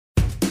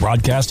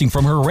Broadcasting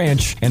from her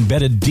ranch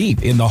embedded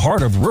deep in the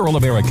heart of rural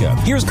America,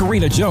 here's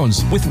Karina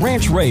Jones with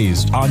Ranch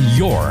Raised on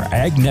your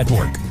Ag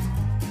Network.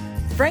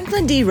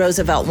 Franklin D.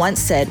 Roosevelt once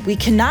said, "We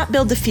cannot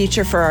build the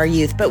future for our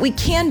youth, but we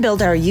can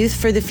build our youth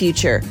for the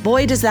future."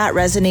 Boy, does that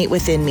resonate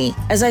within me.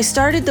 As I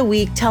started the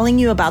week telling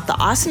you about the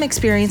awesome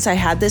experience I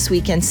had this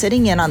weekend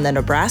sitting in on the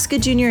Nebraska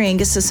Junior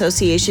Angus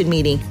Association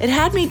meeting, it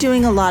had me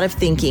doing a lot of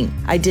thinking.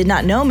 I did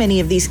not know many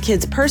of these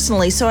kids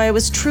personally, so I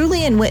was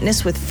truly in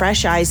witness with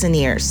fresh eyes and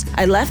ears.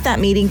 I left that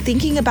meeting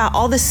thinking about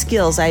all the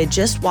skills I had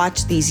just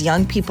watched these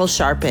young people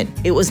sharpen.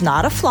 It was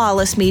not a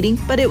flawless meeting,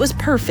 but it was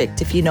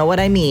perfect, if you know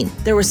what I mean.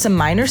 There were some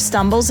minor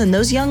stumbles, and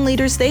those young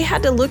leaders, they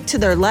had to look to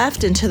their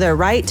left and to their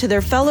right to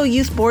their fellow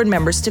youth board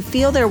members to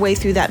feel their way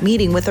through that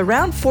meeting with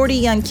around 40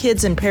 young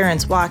kids and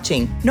parents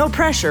watching. No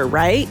pressure,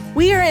 right?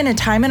 We are in a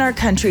time in our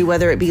country,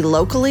 whether it be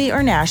locally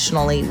or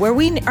nationally, where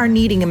we are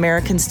needing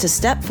Americans to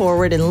step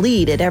forward and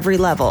lead at every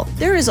level.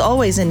 There is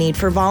always a need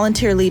for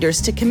volunteer leaders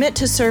to commit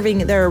to serving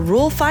their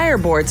rural fire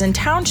boards and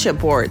township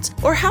boards.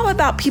 Or how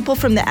about people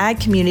from the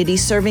ag community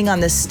serving on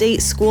the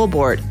state school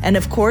board? And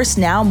of course,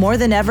 now more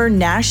than ever,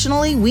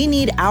 nationally, we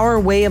need our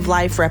way of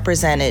life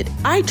represented.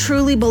 I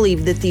truly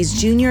believe that these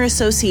junior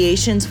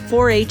associations,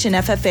 4-H and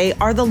FFA,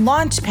 are the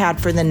launch pad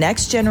for the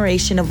next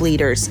generation of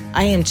leaders.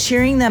 I am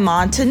cheering them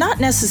on to not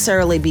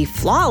necessarily be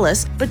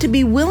flawless, but to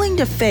be willing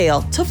to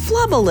fail, to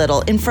flub a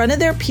little in front of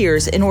their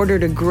peers in order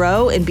to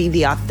grow and be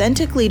the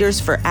authentic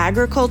leaders for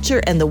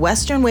agriculture and the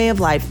Western way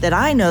of life that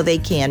I know they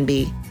can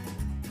be.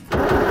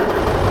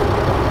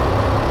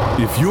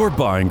 If you're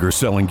buying or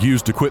selling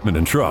used equipment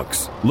and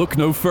trucks, look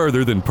no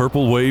further than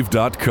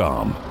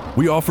purplewave.com.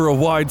 We offer a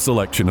wide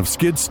selection of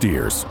skid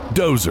steers,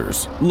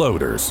 dozers,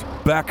 loaders,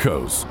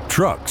 backhoes,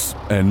 trucks,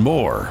 and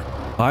more.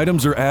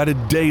 Items are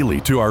added daily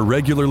to our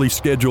regularly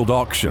scheduled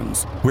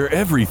auctions, where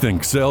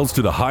everything sells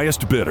to the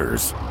highest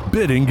bidders.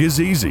 Bidding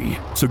is easy,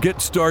 so get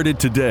started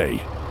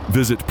today.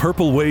 Visit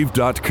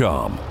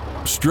purplewave.com.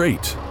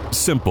 Straight,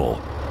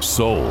 simple,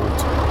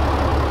 sold.